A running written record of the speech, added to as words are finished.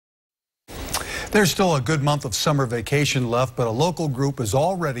There's still a good month of summer vacation left, but a local group is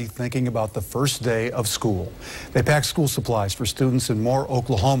already thinking about the first day of school. They pack school supplies for students in Moore,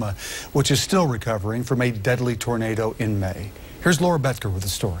 Oklahoma, which is still recovering from a deadly tornado in May. Here's Laura Betker with the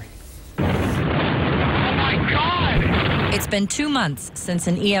story. It's been 2 months since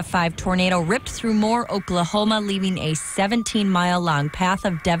an EF5 tornado ripped through Moore, Oklahoma, leaving a 17-mile-long path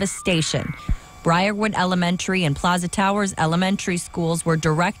of devastation. Briarwood Elementary and Plaza Towers Elementary schools were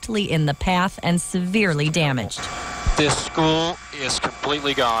directly in the path and severely damaged. This school is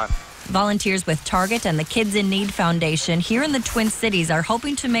completely gone. Volunteers with Target and the Kids in Need Foundation here in the Twin Cities are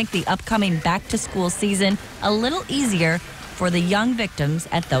hoping to make the upcoming back-to-school season a little easier for the young victims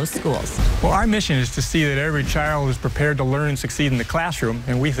at those schools. Well, our mission is to see that every child is prepared to learn and succeed in the classroom,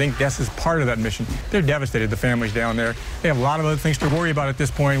 and we think this is part of that mission. They're devastated, the families down there. They have a lot of other things to worry about at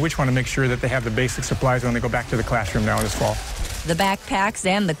this point. We just want to make sure that they have the basic supplies when they go back to the classroom now this fall. The backpacks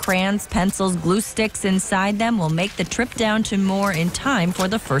and the crayons, pencils, glue sticks inside them will make the trip down to Moore in time for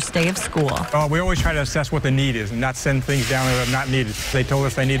the first day of school. We always try to assess what the need is and not send things down that are not needed. They told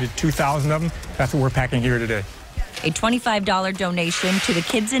us they needed 2,000 of them. That's what we're packing here today. A $25 donation to the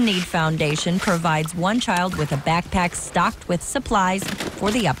Kids in Need Foundation provides one child with a backpack stocked with supplies for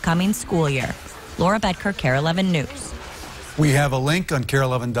the upcoming school year. Laura Betker, KARE 11 News. We have a link on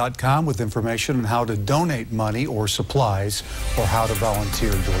KARE11.com with information on how to donate money or supplies or how to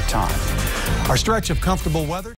volunteer your time. Our stretch of comfortable weather.